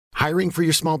Hiring for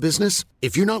your small business?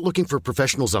 If you're not looking for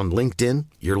professionals on LinkedIn,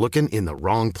 you're looking in the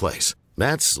wrong place.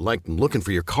 That's like looking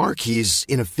for your car keys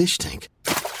in a fish tank.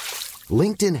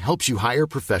 LinkedIn helps you hire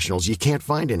professionals you can't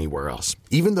find anywhere else,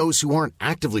 even those who aren't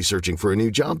actively searching for a new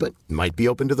job but might be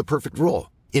open to the perfect role.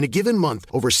 In a given month,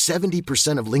 over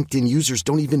 70% of LinkedIn users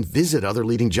don't even visit other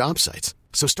leading job sites.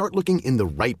 So start looking in the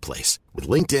right place. With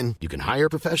LinkedIn, you can hire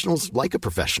professionals like a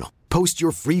professional. Post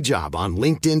your free job on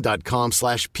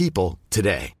linkedin.com/people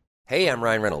today. Hey, I'm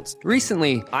Ryan Reynolds.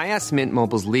 Recently, I asked Mint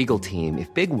Mobile's legal team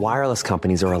if big wireless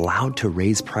companies are allowed to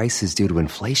raise prices due to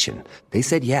inflation. They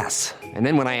said yes. And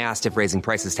then when I asked if raising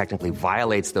prices technically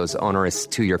violates those onerous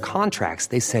two-year contracts,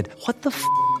 they said, "What the f***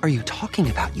 are you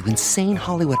talking about, you insane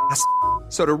Hollywood ass?"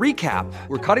 So to recap,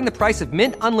 we're cutting the price of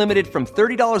Mint Unlimited from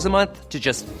 $30 a month to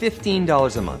just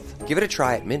 $15 a month. Give it a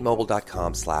try at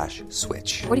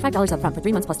mintmobile.com/switch. $45 up front for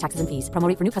 3 months plus taxes and fees. Promo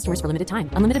rate for new customers for limited time.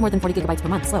 Unlimited more than 40 gigabytes per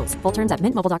month. Slows full terms at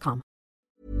mintmobile.com.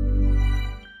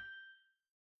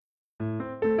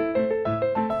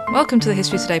 Welcome to the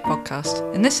History Today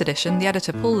podcast. In this edition, the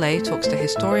editor Paul Lay talks to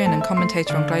historian and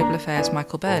commentator on global affairs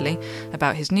Michael Burley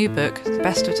about his new book, The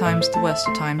Best of Times, The Worst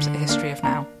of Times, A History of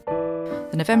Now.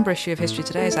 The November issue of History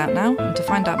Today is out now, and to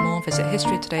find out more, visit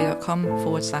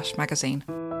historytoday.com/magazine.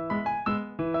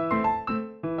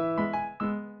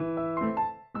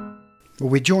 Well,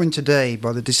 we're joined today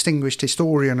by the distinguished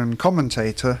historian and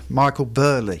commentator Michael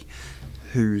Burley,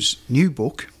 whose new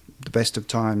book, The Best of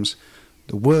Times,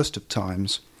 The Worst of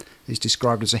Times, is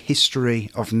described as a history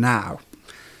of now.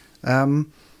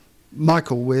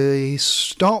 Michael, we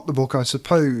start the book, I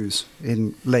suppose,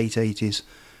 in late 80s,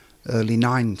 early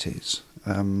 90s,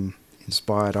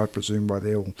 inspired, I presume, by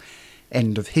the old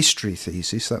end of history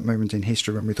thesis, that moment in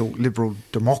history when we thought liberal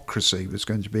democracy was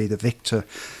going to be the victor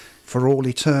for all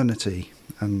eternity,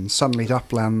 and suddenly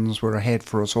uplands were ahead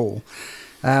for us all.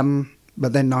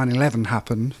 But then 9/11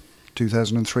 happened,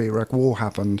 2003 Iraq War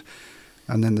happened,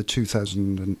 and then the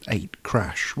 2008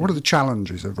 crash. What are the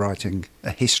challenges of writing a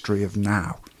history of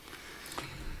now?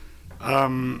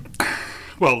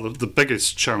 Well, the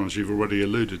biggest challenge you've already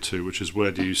alluded to, which is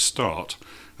where do you start?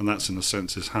 And that's, in a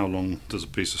sense, is how long does a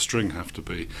piece of string have to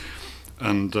be?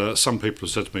 And some people have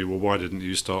said to me, well, why didn't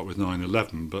you start with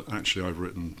 9/11? But actually, I've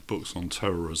written books on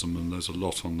terrorism, and there's a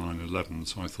lot on 9/11,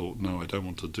 so I thought, no, I don't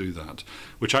want to do that,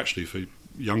 which actually, for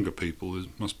younger people,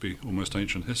 must be almost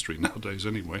ancient history nowadays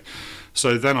anyway.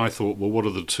 So then I thought, well, what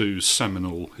are the two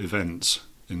seminal events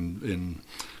in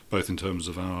both in terms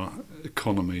of our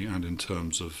economy and in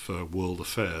terms of world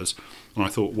affairs? And I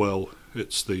thought, well,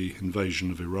 it's the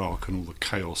invasion of Iraq and all the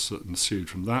chaos that ensued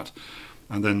from that,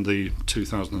 and then the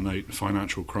 2008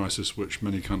 financial crisis, which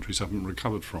many countries haven't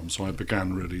recovered from. So I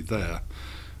began really there,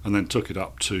 and then took it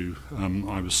up to,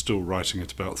 I was still writing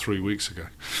it about 3 weeks ago.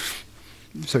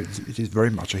 So it is very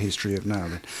much a history of now,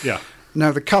 then. Yeah.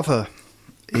 Now, the cover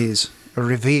is a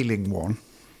revealing one.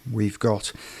 We've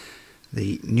got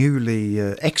the newly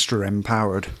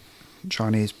extra-empowered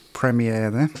Chinese premier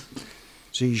there,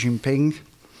 Xi Jinping,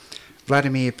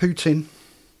 Vladimir Putin,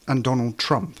 and Donald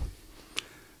Trump.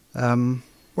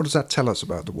 What does that tell us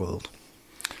about the world?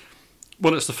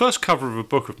 Well, it's the first cover of a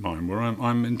book of mine where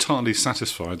I'm entirely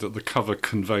satisfied that the cover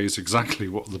conveys exactly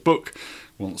what the book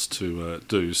wants to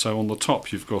do. So on the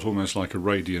top you've got almost like a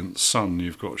radiant sun,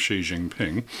 you've got Xi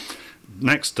Jinping.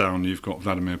 Next down you've got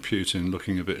Vladimir Putin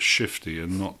looking a bit shifty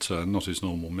and not his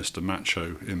normal Mr.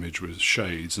 Macho image with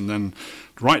shades. And then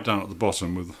right down at the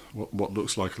bottom with what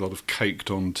looks like a lot of caked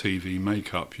on TV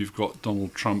makeup, you've got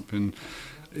Donald Trump in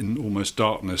almost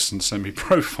darkness and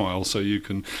semi-profile, so you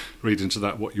can read into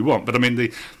that what you want. But I mean,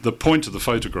 the point of the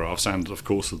photographs and, of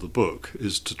course, of the book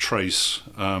is to trace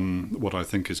what I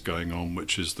think is going on,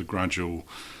 which is the gradual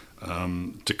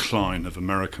decline of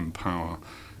American power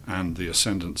and the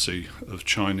ascendancy of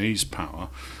Chinese power.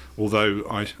 Although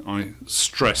I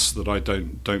stress that I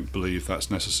don't believe that's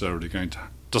necessarily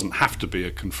doesn't have to be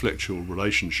a conflictual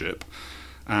relationship.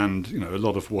 And a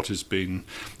lot of what has been,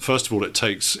 first of all, it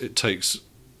takes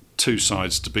two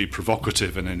sides to be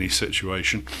provocative in any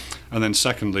situation, and then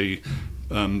secondly,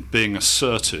 being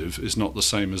assertive is not the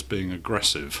same as being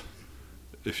aggressive,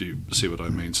 if you see what I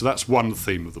mean. So that's one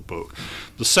theme of the book.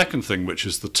 The second thing, which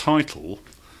is the title,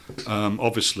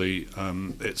 obviously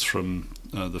it's from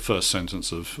the first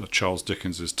sentence of Charles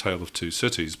Dickens's Tale of Two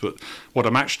Cities, but what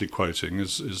I'm actually quoting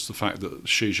is the fact that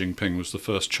Xi Jinping was the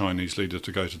first Chinese leader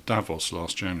to go to Davos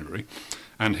last January,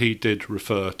 and he did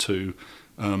refer to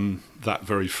that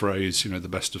very phrase, the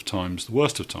best of times, the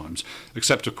worst of times,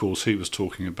 except of course he was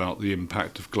talking about the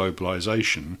impact of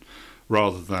globalization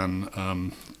rather than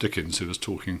Dickens, who was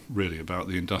talking really about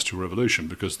the Industrial Revolution,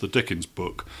 because the Dickens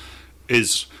book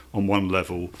is, on one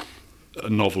level, a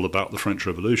novel about the French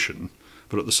Revolution,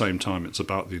 but at the same time it's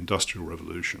about the Industrial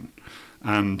Revolution.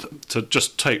 And to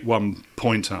just take one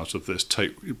point out of this,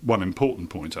 take one important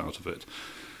point out of it,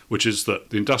 which is that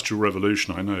the Industrial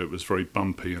Revolution, I know it was very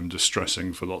bumpy and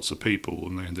distressing for lots of people,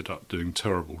 and they ended up doing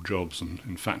terrible jobs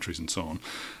in factories and so on.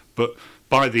 But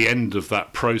by the end of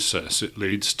that process, it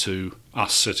leads to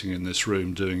us sitting in this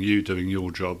room, doing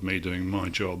your job, me doing my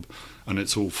job, and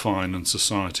it's all fine, and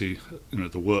society,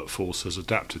 the workforce has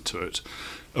adapted to it.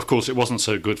 Of course, it wasn't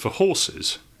so good for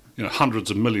horses, hundreds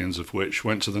of millions of which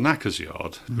went to the knacker's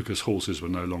yard because horses were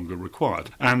no longer required.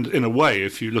 And in a way,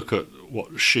 if you look at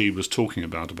what she was talking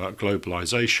about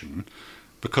globalization,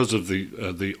 because of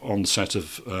the onset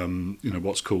of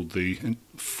what's called the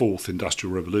fourth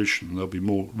industrial revolution, there'll be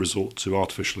more resort to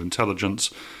artificial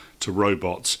intelligence, to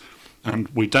robots, and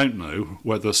we don't know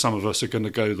whether some of us are going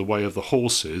to go the way of the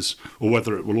horses or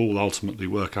whether it will all ultimately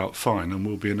work out fine and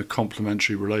we'll be in a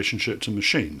complementary relationship to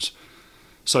machines.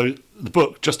 So the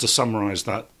book, just to summarise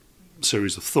that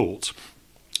series of thoughts,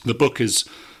 the book is,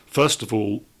 first of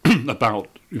all, about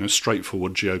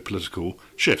straightforward geopolitical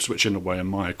shifts, which in a way are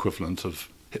my equivalent of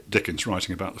Dickens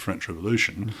writing about the French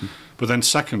Revolution. Mm-hmm. But then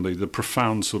secondly, the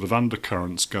profound sort of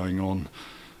undercurrents going on,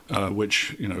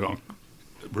 which are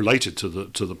related to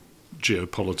the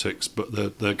geopolitics,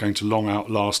 but they're going to long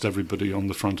outlast everybody on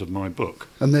the front of my book.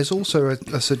 And there's also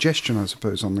a suggestion, I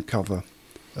suppose, on the cover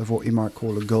of what you might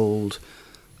call a gold,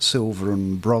 silver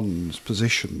and bronze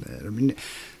position there. I mean,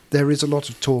 there is a lot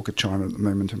of talk of China at the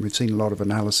moment, and we've seen a lot of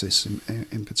analysis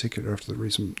in particular after the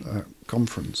recent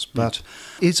conference. But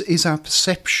is our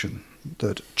perception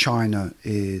that China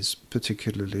is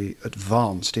particularly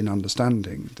advanced in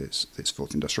understanding this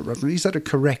fourth industrial revolution, is that a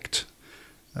correct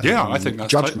I think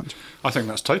that's judgment? I think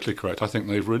that's totally correct. I think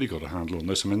they've really got a handle on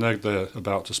this. I mean, they're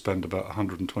about to spend about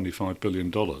 $125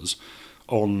 billion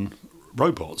on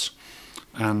robots.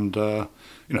 And,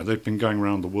 they've been going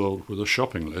around the world with a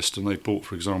shopping list, and they bought,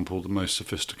 for example, the most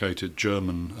sophisticated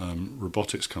German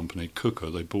robotics company,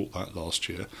 KUKA. They bought that last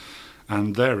year.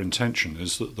 And their intention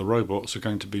is that the robots are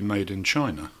going to be made in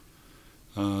China.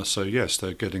 So, yes,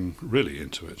 they're getting really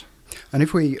into it. And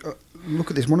if we look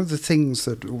at this, one of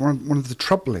the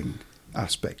troubling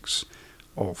aspects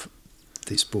of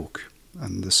this book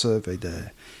and the survey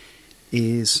there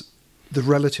is the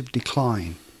relative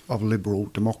decline of liberal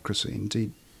democracy,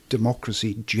 indeed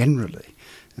democracy generally.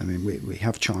 I mean, we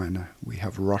have China, we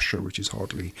have Russia, which is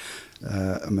hardly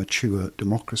a mature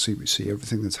democracy. We see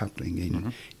everything that's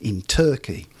happening in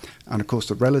Turkey, and of course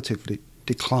the relative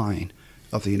decline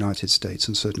of the United States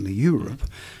and certainly Europe.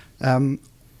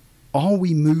 Are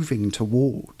we moving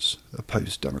towards a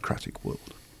post-democratic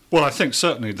world? Well, I think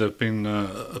certainly there have been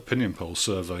opinion poll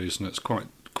surveys, and it's quite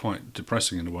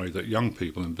depressing in a way that young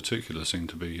people in particular seem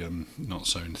to be not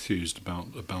so enthused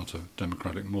about a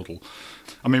democratic model.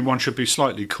 I mean, one should be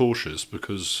slightly cautious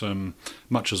because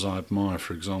much as I admire,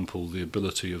 for example, the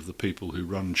ability of the people who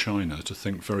run China to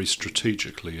think very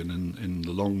strategically and in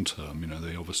the long term,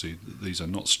 they obviously, these are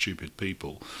not stupid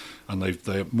people, and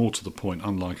they're more to the point,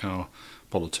 unlike our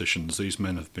politicians, these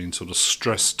men have been sort of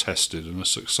stress tested in a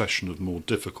succession of more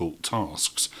difficult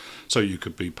tasks. So you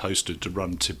could be posted to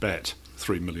run Tibet,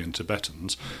 3 million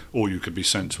Tibetans, or you could be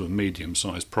sent to a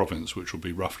medium-sized province which will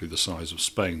be roughly the size of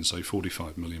Spain, say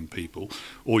 45 million people,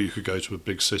 or you could go to a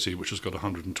big city which has got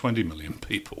 120 million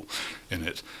people in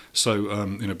it. So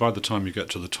by the time you get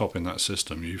to the top in that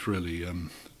system, you've really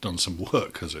done some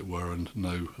work, as it were, and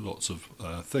know lots of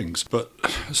things. But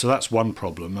so that's one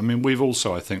problem. I mean, we've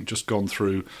also, I think, just gone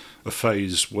through a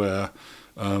phase where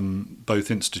both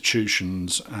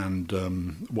institutions and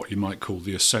what you might call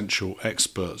the essential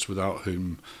experts without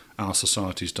whom our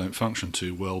societies don't function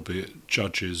too well, be it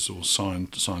judges or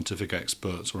scientific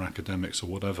experts or academics or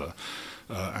whatever,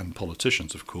 and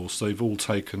politicians, of course, they've all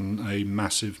taken a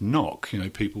massive knock.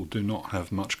 People do not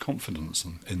have much confidence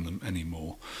in them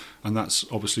anymore. And that's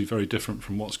obviously very different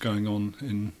from what's going on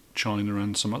in China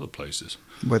and some other places.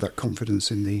 Where that confidence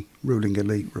in the ruling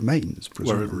elite remains,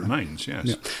 presumably. Where it remains, yes.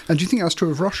 Yeah. And do you think that's true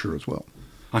of Russia as well?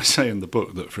 I say in the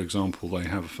book that, for example, they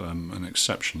have an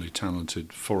exceptionally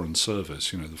talented foreign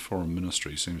service. The foreign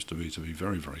ministry seems to be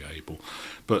very, very able.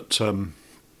 But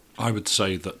I would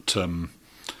say that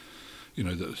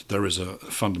that there is a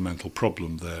fundamental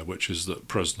problem there, which is that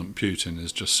President Putin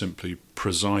is just simply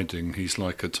presiding. He's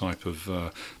like a type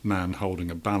of man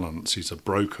holding a balance. He's a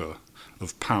broker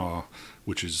of power,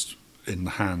 which is in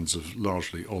the hands of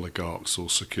largely oligarchs or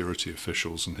security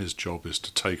officials, and his job is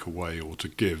to take away or to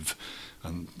give,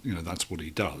 and that's what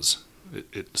he does.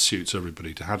 it suits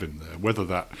everybody to have him there. Whether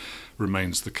that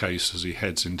remains the case as he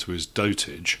heads into his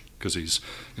dotage, because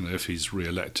if he's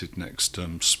re-elected next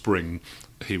spring,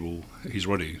 he's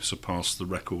already surpassed the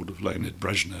record of Leonid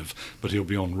Brezhnev, but he'll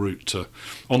be on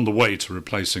the way to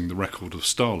replacing the record of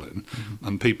Stalin,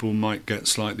 and people might get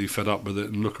slightly fed up with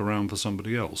it and look around for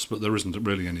somebody else, but there isn't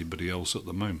really anybody else at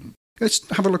the moment. Let's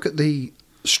have a look at the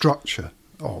structure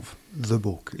of the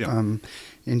book. Yeah.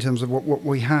 In terms of what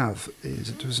we have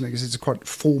is, to a certain extent, it's a quite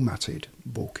formatted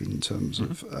book in terms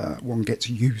of one gets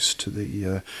used to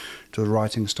the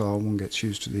writing style, one gets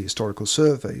used to the historical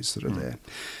surveys that are there.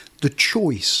 The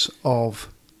choice of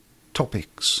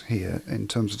topics here, in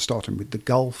terms of starting with the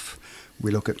Gulf, we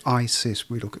look at ISIS,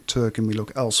 we look at Turkey, and we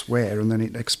look elsewhere, and then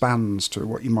it expands to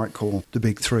what you might call the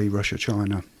big three: Russia,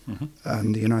 China,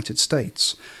 and the United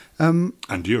States.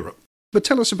 And Europe. But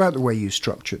tell us about the way you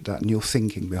structured that and your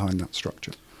thinking behind that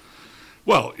structure.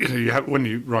 Well, when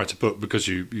you write a book, because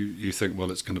you think,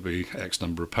 well, it's going to be X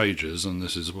number of pages, and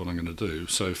this is what I'm going to do.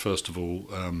 So first of all,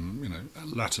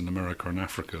 Latin America and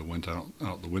Africa went out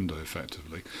the window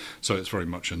effectively. So it's very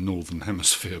much a Northern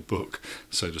Hemisphere book,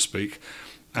 so to speak.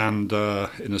 And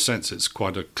in a sense, it's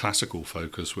quite a classical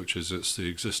focus, which is it's the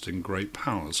existing great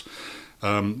powers.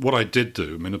 What I did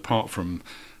do, apart from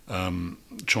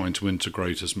trying to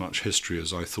integrate as much history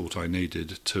as I thought I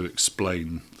needed to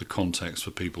explain the context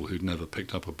for people who'd never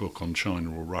picked up a book on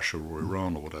China or Russia or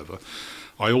Iran or whatever,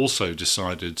 I also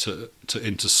decided to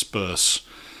intersperse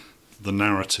the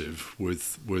narrative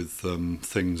with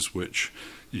things which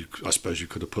I suppose you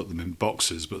could have put them in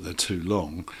boxes, but they're too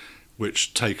long,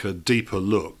 which take a deeper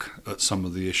look at some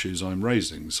of the issues I'm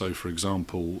raising. So, for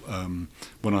example,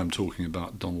 when I'm talking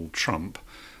about Donald Trump,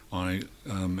 I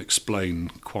explain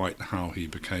quite how he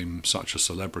became such a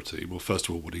celebrity. Well, first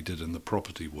of all, what he did in the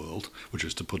property world, which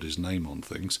is to put his name on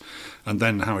things, and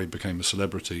then how he became a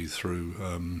celebrity through,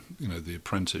 the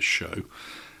Apprentice show,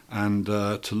 and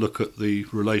to look at the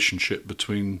relationship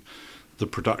between the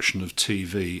production of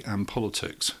TV and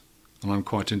politics. And I'm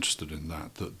quite interested in that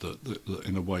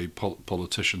in a way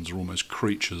politicians are almost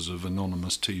creatures of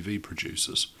anonymous TV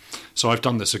producers. So I've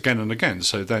done this again and again.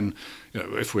 So then,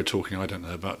 if we're talking, I don't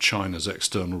know, about China's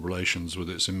external relations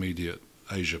with its immediate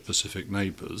Asia-Pacific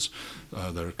neighbours,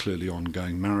 there are clearly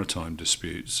ongoing maritime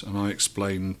disputes, and I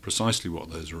explain precisely what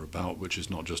those are about, which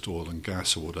is not just oil and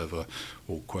gas or whatever,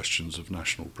 or questions of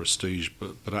national prestige,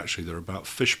 but actually they're about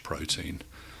fish protein.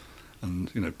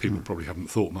 And, people probably haven't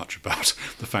thought much about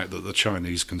the fact that the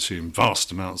Chinese consume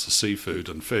vast amounts of seafood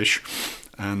and fish,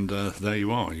 and there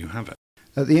you are, you have it.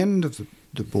 At the end of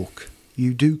the book,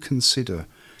 you do consider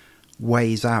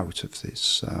ways out of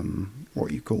this,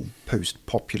 what you call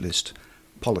post-populist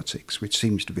politics, which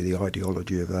seems to be the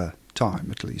ideology of our time,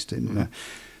 at least in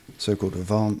so-called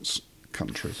advanced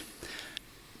countries.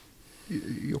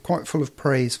 You're quite full of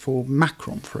praise for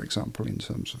Macron, for example, in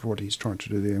terms of what he's trying to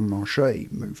do, the En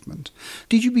Marche movement.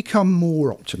 Did you become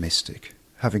more optimistic,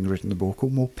 having written the book, or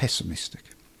more pessimistic?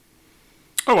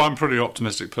 Oh, I'm a pretty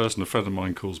optimistic person. A friend of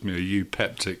mine calls me a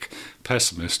eupeptic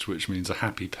pessimist, which means a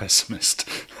happy pessimist.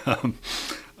 I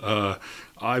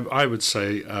would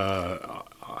say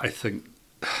I think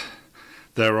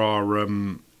there are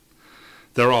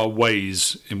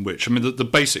ways in which, the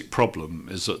basic problem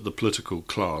is that the political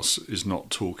class is not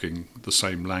talking the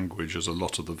same language as a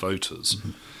lot of the voters.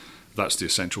 Mm-hmm. That's the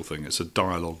essential thing. It's a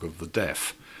dialogue of the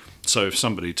deaf. So if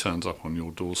somebody turns up on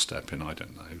your doorstep in, I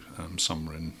don't know,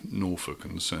 somewhere in Norfolk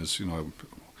and says,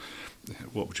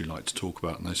 what would you like to talk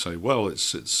about? And they say, well,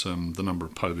 it's the number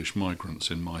of Polish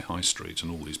migrants in my high street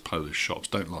and all these Polish shops.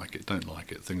 Don't like it.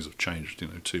 Things have changed,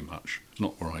 too much. It's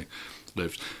not where I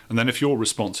lived. And then if your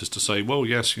response is to say, well,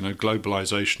 yes,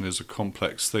 globalization is a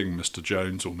complex thing, Mr.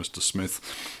 Jones or Mr. Smith,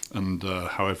 and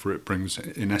however it brings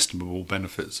inestimable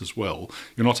benefits as well,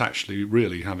 you're not actually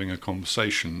really having a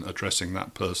conversation addressing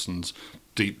that person's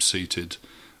deep-seated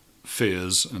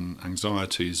fears and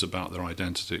anxieties about their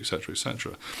identity, etc.,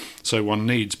 etc. So one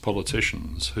needs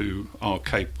politicians who are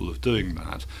capable of doing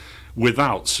that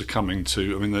without succumbing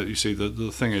to, you see,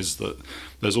 the thing is that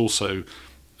there's also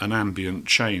an ambient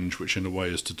change, which in a way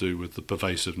is to do with the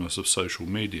pervasiveness of social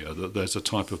media, that there's a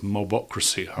type of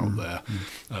mobocracy out there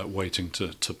waiting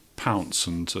to pounce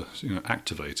and to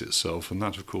activate itself, and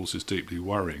that of course is deeply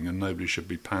worrying, and nobody should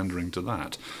be pandering to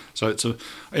that. So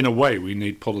in a way we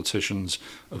need politicians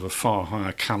of a far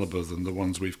higher calibre than the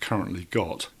ones we've currently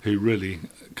got, who really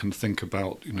can think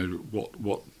about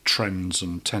what trends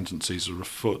and tendencies are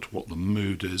afoot, what the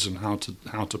mood is, and how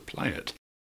to play it.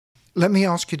 Let me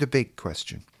ask you the big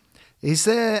question. Is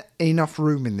there enough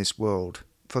room in this world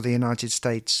for the United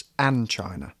States and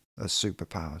China as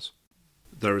superpowers?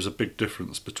 there is a big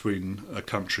difference between a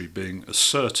country being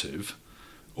assertive,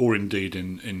 or indeed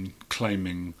in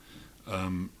claiming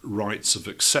rights of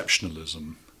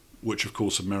exceptionalism, which of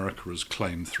course America has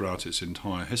claimed throughout its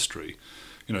entire history.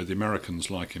 You know, the Americans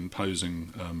like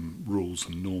imposing rules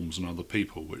and norms on other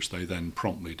people, which they then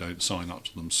promptly don't sign up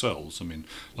to themselves. I mean,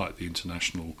 like the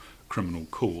International Criminal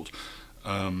Court,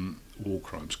 War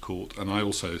Crimes Court, and I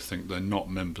also think they're not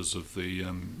members of the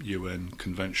UN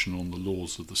Convention on the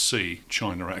Laws of the Sea.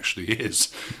 China actually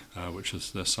is, which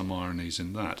is, there's some ironies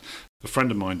in that. A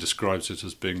friend of mine describes it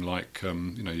as being like,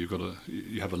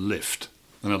 you have a lift,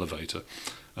 an elevator,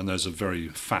 and there's a very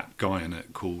fat guy in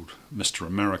it called Mr.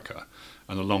 America,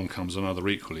 and along comes another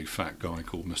equally fat guy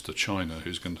called Mr. China,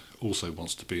 who's also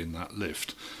wants to be in that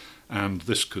lift. And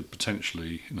this could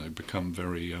potentially, become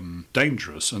very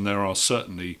dangerous. And there are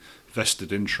certainly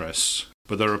vested interests,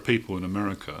 but there are people in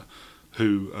America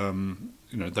who,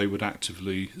 they would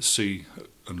actively see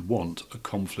and want a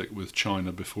conflict with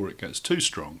China before it gets too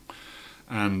strong.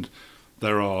 And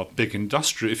there are big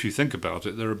if you think about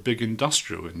it, there are big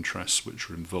industrial interests which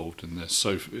are involved in this.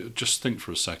 So just think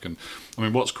for a second. I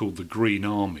mean, what's called the Green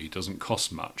Army doesn't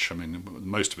cost much. I mean,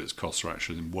 most of its costs are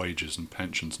actually in wages and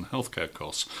pensions and healthcare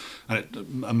costs.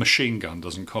 And a machine gun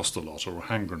doesn't cost a lot, or a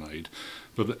hand grenade.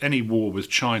 But any war with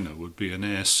China would be an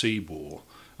air-sea war.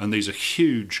 And these are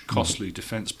huge, costly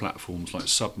defence platforms like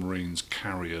submarines,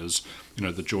 carriers,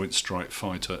 the Joint Strike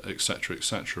Fighter, etc.,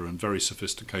 and very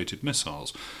sophisticated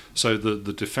missiles. So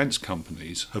the defence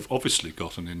companies have obviously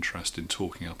got an interest in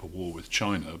talking up a war with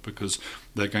China, because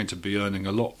they're going to be earning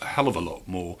a hell of a lot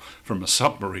more from a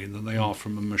submarine than they are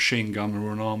from a machine gun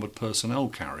or an armoured personnel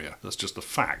carrier. That's just a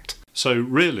fact. So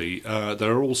really,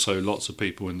 there are also lots of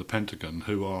people in the Pentagon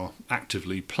who are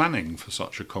actively planning for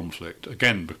such a conflict,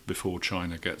 again, before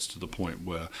China gets to the point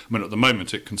where, at the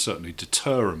moment it can certainly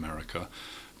deter America,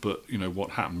 but,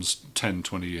 what happens 10,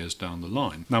 20 years down the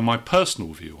line. Now, my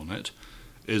personal view on it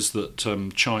is that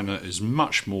China is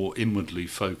much more inwardly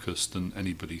focused than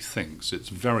anybody thinks. It's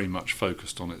very much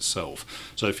focused on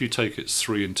itself. So if you take its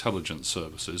 3 intelligence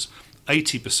services,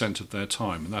 80% of their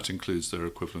time, and that includes their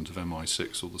equivalent of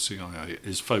MI6 or the CIA,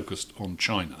 is focused on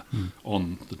China,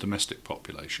 on the domestic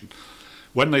population.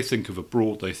 When they think of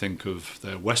abroad, they think of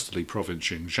their westerly province,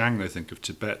 Xinjiang, they think of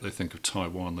Tibet, they think of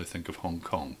Taiwan, they think of Hong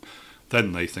Kong.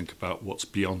 Then they think about what's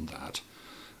beyond that.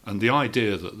 And the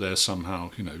idea that they're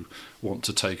somehow, want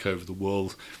to take over the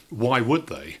world, why would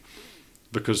they?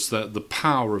 Because the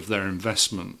power of their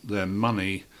investment, their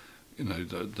money,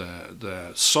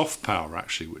 their soft power,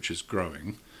 actually, which is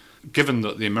growing, given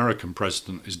that the American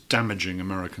president is damaging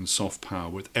American soft power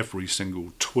with every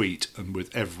single tweet and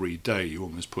with every day you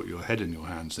almost put your head in your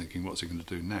hands thinking, what's he going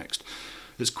to do next?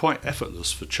 It's quite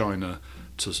effortless for China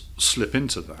to slip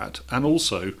into that, and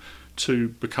also to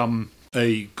become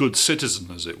a good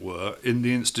citizen, as it were, in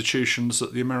the institutions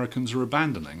that the Americans are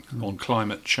abandoning on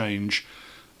climate change,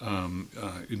 on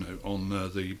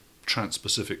the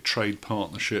Trans-Pacific Trade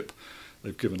Partnership.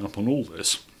 They've given up on all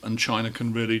this, and China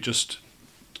can really just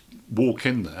walk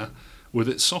in there with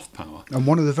its soft power. And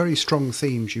one of the very strong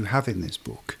themes you have in this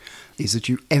book is that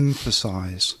you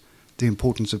emphasise the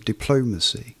importance of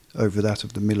diplomacy over that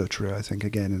of the military, I think,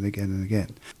 again and again and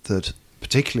again. That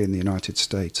particularly in the United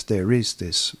States, there is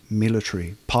this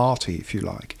military party, if you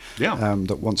like,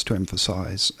 that wants to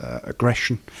emphasise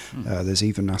aggression. There's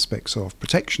even aspects of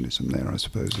protectionism there, I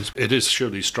suppose. It is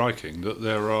surely striking that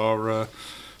there are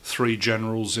 3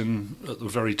 generals at the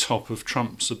very top of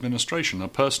Trump's administration. Now,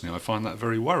 personally, I find that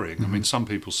very worrying. I mean, some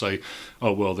people say,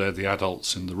 oh, well, they're the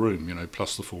adults in the room,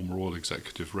 plus the former oil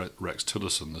executive Rex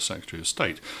Tillerson, the Secretary of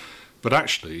State. But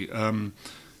actually,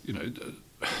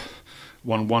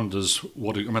 one wonders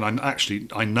what. I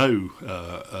know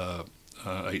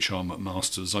H.R.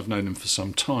 McMaster's. I've known him for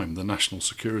some time. The National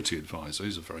Security Advisor.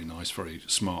 He's a very nice, very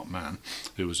smart man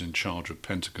who was in charge of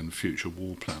Pentagon future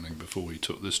war planning before he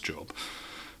took this job.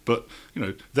 But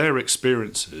their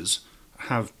experiences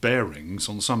have bearings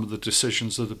on some of the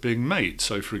decisions that are being made.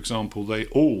 So, for example, they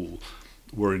all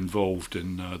were involved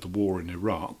in the war in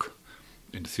Iraq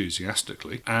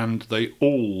enthusiastically, and they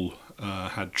all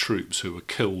had troops who were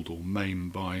killed or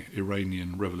maimed by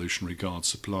Iranian Revolutionary Guard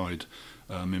supplied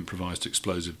improvised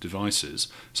explosive devices.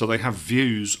 So they have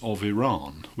views of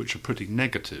Iran which are pretty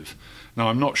negative. Now,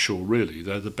 I'm not sure really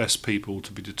they're the best people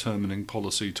to be determining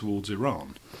policy towards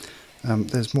Iran.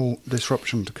 There's more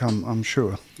disruption to come, I'm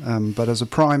sure. But as a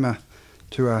primer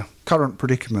to our current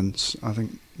predicaments, I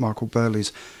think Michael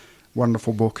Burley's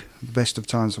wonderful book, The Best of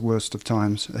Times, The Worst of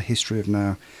Times, A History of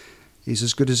Now, is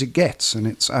as good as it gets, and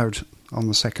it's out on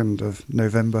the 2nd of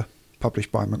November,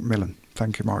 published by Macmillan.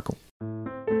 Thank you, Michael.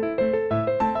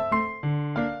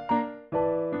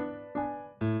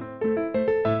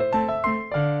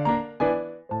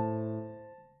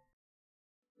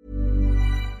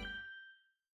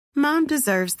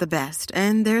 deserves the best,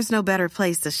 and there's no better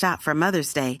place to shop for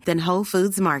Mother's Day than Whole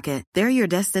Foods Market. They're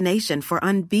your destination for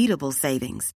unbeatable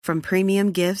savings, from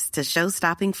premium gifts to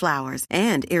show-stopping flowers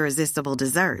and irresistible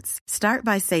desserts. Start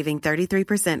by saving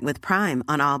 33% with Prime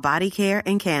on all body care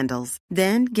and candles.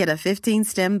 Then get a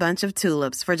 15-stem bunch of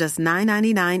tulips for just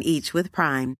 $9.99 each with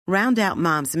Prime. Round out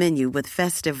Mom's menu with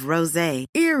festive rosé,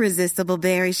 irresistible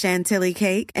berry chantilly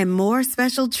cake, and more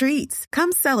special treats.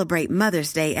 Come celebrate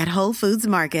Mother's Day at Whole Foods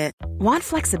Market. Want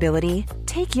flexibility?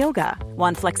 Take yoga.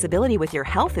 Want flexibility with your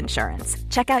health insurance?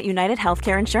 Check out United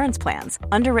Healthcare Insurance Plans.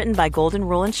 Underwritten by Golden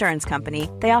Rule Insurance Company,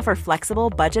 they offer flexible,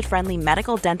 budget-friendly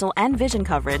medical, dental, and vision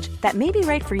coverage that may be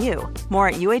right for you. More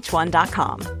at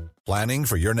uh1.com. Planning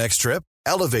for your next trip?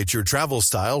 Elevate your travel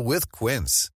style with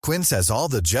Quince. Quince has all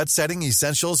the jet-setting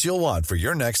essentials you'll want for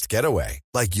your next getaway,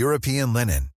 like European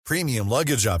linen, premium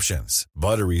luggage options,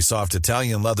 buttery soft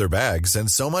Italian leather bags, and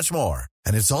so much more.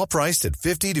 And it's all priced at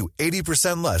 50 to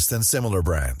 80% less than similar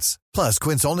brands. Plus,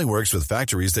 Quince only works with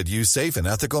factories that use safe and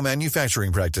ethical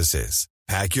manufacturing practices.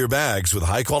 Pack your bags with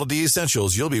high-quality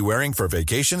essentials you'll be wearing for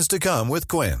vacations to come with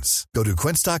Quince. Go to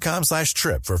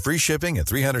quince.com/trip for free shipping and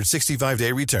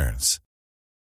 365-day returns.